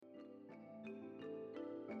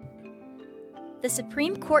The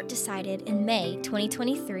Supreme Court decided in May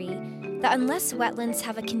 2023 that unless wetlands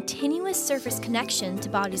have a continuous surface connection to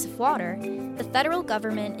bodies of water, the federal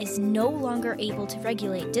government is no longer able to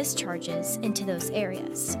regulate discharges into those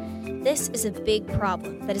areas. This is a big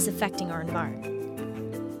problem that is affecting our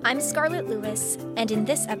environment. I'm Scarlett Lewis, and in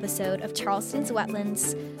this episode of Charleston's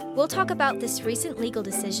Wetlands, we'll talk about this recent legal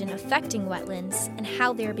decision affecting wetlands and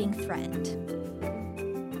how they're being threatened.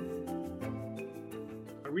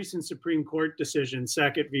 A recent Supreme Court decision,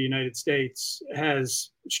 Sackett v. United States,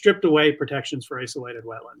 has stripped away protections for isolated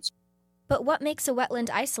wetlands. But what makes a wetland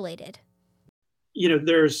isolated?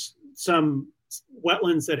 There's some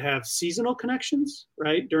wetlands that have seasonal connections,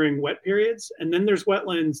 right, during wet periods. And then there's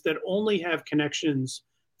wetlands that only have connections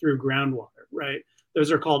through groundwater, right?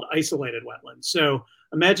 Those are called isolated wetlands. So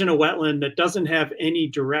imagine a wetland that doesn't have any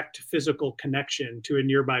direct physical connection to a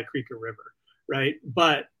nearby creek or river, right?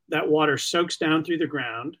 But that water soaks down through the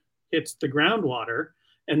ground, hits the groundwater,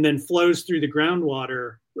 and then flows through the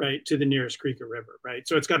groundwater, right, to the nearest creek or river, right?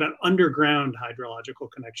 So it's got an underground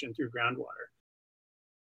hydrological connection through groundwater.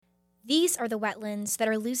 These are the wetlands that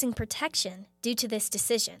are losing protection due to this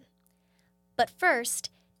decision. But first,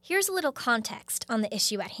 here's a little context on the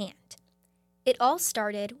issue at hand. It all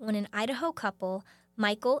started when an Idaho couple,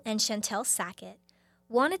 Michael and Chantel Sackett,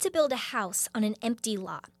 wanted to build a house on an empty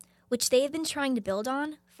lot, which they have been trying to build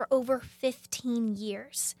on for over 15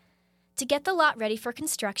 years. To get the lot ready for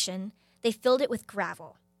construction, they filled it with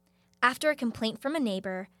gravel. After a complaint from a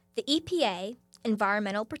neighbor, the EPA,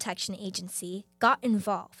 Environmental Protection Agency, got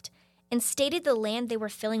involved and stated the land they were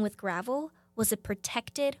filling with gravel was a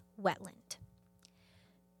protected wetland.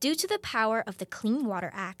 Due to the power of the Clean Water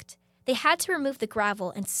Act, they had to remove the gravel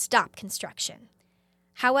and stop construction.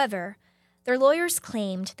 However, their lawyers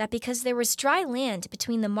claimed that because there was dry land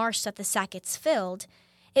between the marsh that the Sacketts filled,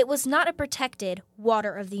 it was not a protected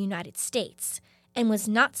water of the United States and was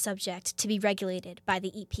not subject to be regulated by the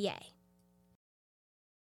EPA.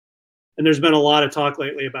 And there's been a lot of talk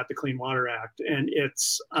lately about the Clean Water Act and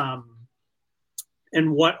its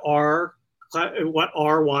and what are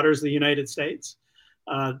waters of the United States.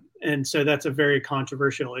 And so that's a very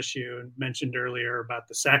controversial issue, mentioned earlier about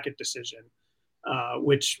the Sackett decision,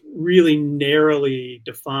 which really narrowly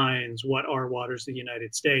defines what are waters of the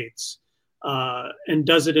United States, and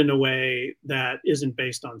does it in a way that isn't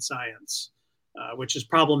based on science, which is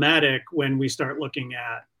problematic when we start looking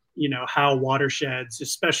at, how watersheds,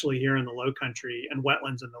 especially here in the low country and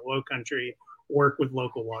wetlands in the low country, work with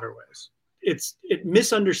local waterways. It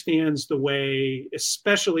misunderstands the way,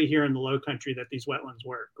 especially here in the low country, that these wetlands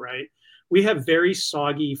work, right? We have very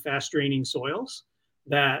soggy, fast draining soils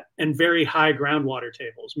and very high groundwater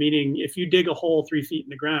tables, meaning if you dig a hole 3 feet in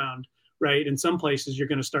the ground, right, in some places you're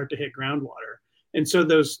going to start to hit groundwater. And so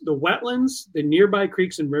the wetlands, the nearby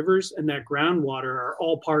creeks and rivers, and that groundwater are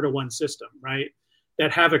all part of one system, right,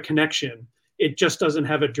 that have a connection. It just doesn't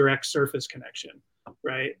have a direct surface connection,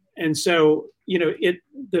 right? And so,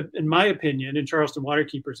 in my opinion, in Charleston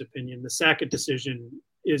Waterkeeper's opinion, the Sackett decision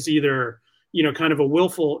is either, kind of a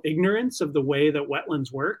willful ignorance of the way that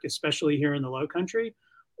wetlands work, especially here in the low country,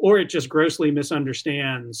 or it just grossly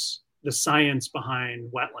misunderstands the science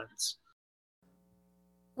behind wetlands.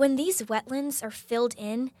 When these wetlands are filled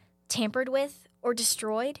in, tampered with, or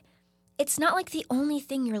destroyed, it's not like the only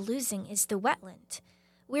thing you're losing is the wetland.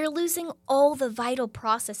 We're losing all the vital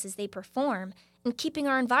processes they perform in keeping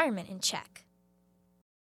our environment in check.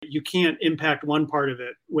 You can't impact one part of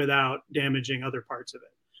it without damaging other parts of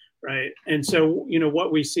it, right? And so,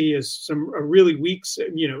 what we see is a really weak,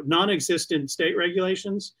 non-existent state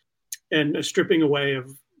regulations and a stripping away of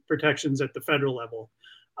protections at the federal level.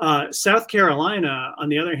 South Carolina, on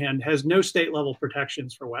the other hand, has no state level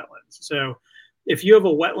protections for wetlands. So if you have a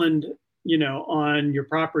wetland, on your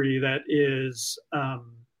property that is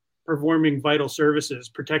performing vital services,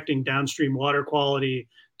 protecting downstream water quality,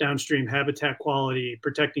 downstream habitat quality,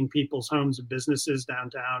 protecting people's homes and businesses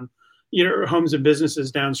downtown, homes and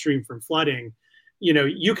businesses downstream from flooding,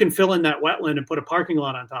 you can fill in that wetland and put a parking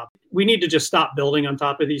lot on top. We need to just stop building on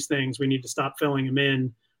top of these things. We need to stop filling them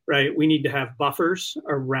in, right? We need to have buffers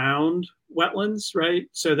around wetlands, right?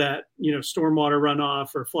 So that, stormwater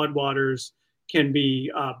runoff or floodwaters can be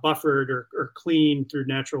buffered or cleaned through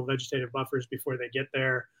natural vegetative buffers before they get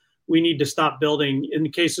there. We need to stop building in the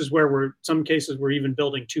cases where some cases we're even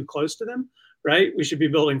building too close to them, right? We should be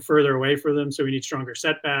building further away from them. So we need stronger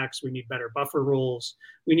setbacks. We need better buffer rules.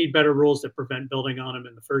 We need better rules that prevent building on them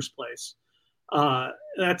in the first place.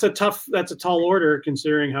 That's a tall order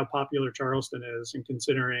considering how popular Charleston is and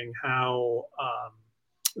considering how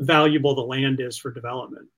valuable the land is for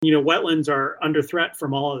development. Wetlands are under threat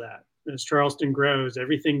from all of that. As Charleston grows,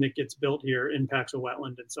 everything that gets built here impacts a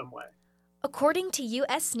wetland in some way. According to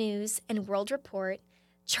U.S. News and World Report,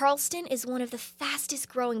 Charleston is one of the fastest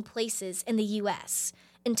growing places in the U.S.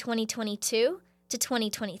 in 2022 to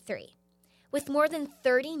 2023. With more than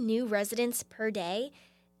 30 new residents per day,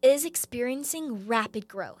 it is experiencing rapid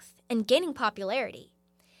growth and gaining popularity.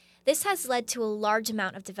 This has led to a large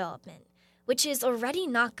amount of development, which is already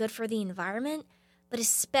not good for the environment, but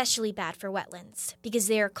especially bad for wetlands because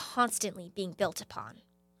they are constantly being built upon.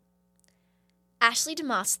 Ashley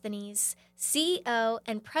Demosthenes, CEO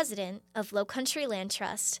and President of Low Country Land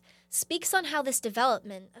Trust, speaks on how this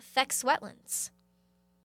development affects wetlands.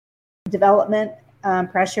 Development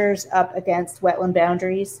pressures up against wetland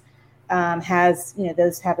boundaries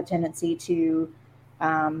those have a tendency to,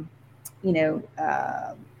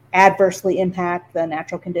 adversely impact the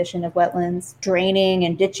natural condition of wetlands. Draining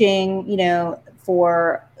and ditching,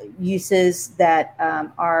 for uses that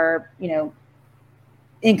are,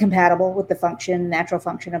 incompatible with the natural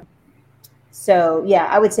function of. So, yeah,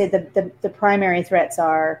 I would say the primary threats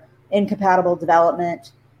are incompatible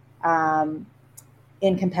development,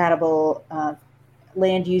 incompatible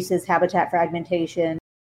land uses, habitat fragmentation.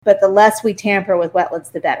 But the less we tamper with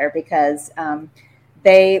wetlands, the better, because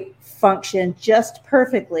they function just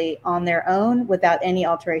perfectly on their own without any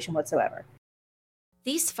alteration whatsoever.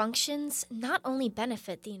 These functions not only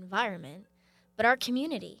benefit the environment, but our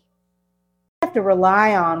community. We have to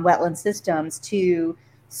rely on wetland systems to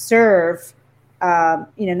serve,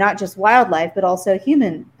 not just wildlife, but also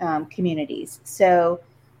human communities. So,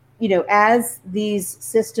 as these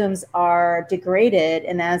systems are degraded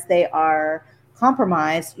and as they are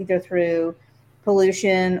compromised, either through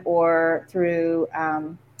pollution or through,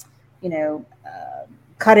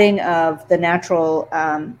 cutting of the natural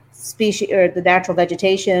species or the natural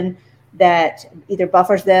vegetation that either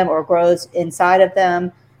buffers them or grows inside of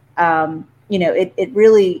them, it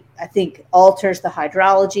really, I think, alters the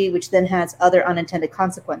hydrology, which then has other unintended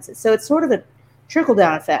consequences. So it's sort of a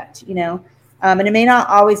trickle-down effect, and it may not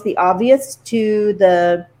always be obvious to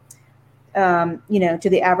the, to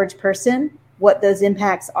the average person what those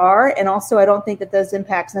impacts are. And also, I don't think that those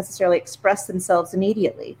impacts necessarily express themselves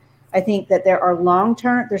immediately. I think that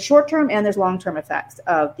there's short-term and there's long-term effects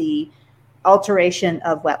of the alteration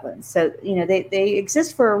of wetlands. So, they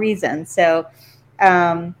exist for a reason. So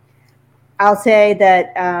I'll say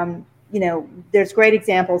that, there's great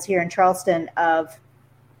examples here in Charleston of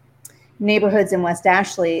neighborhoods in West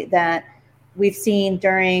Ashley that we've seen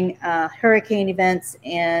during hurricane events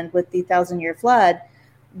and with the 1,000-year flood.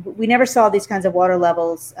 We never saw these kinds of water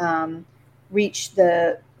levels reach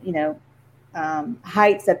the,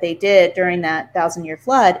 heights that they did during that 1,000-year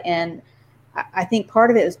flood. And I think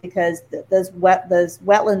part of it was because those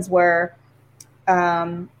wetlands were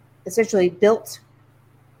essentially built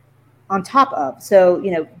on top of. So,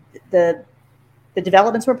 the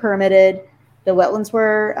developments were permitted, the wetlands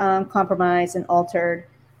were compromised and altered.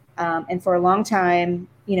 And for a long time,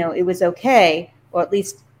 it was okay, or at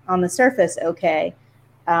least on the surface, okay.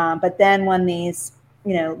 But then when these,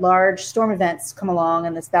 large storm events come along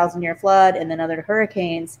and this 1,000-year flood and then other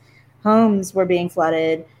hurricanes, homes were being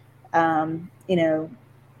flooded, you're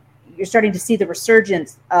starting to see the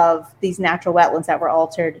resurgence of these natural wetlands that were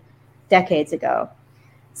altered decades ago.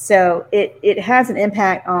 So it has an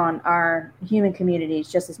impact on our human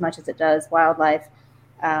communities just as much as it does wildlife,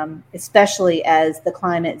 especially as the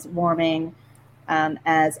climate is warming,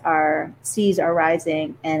 as our seas are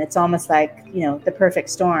rising. And it's almost like, the perfect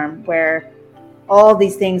storm where all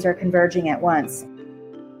these things are converging at once.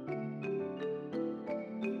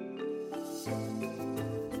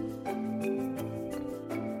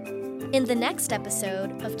 In the next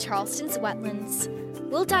episode of Charleston's Wetlands,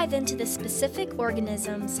 we'll dive into the specific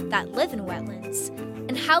organisms that live in wetlands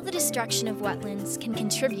and how the destruction of wetlands can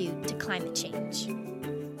contribute to climate change.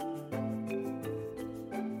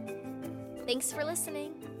 Thanks for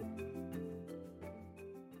listening.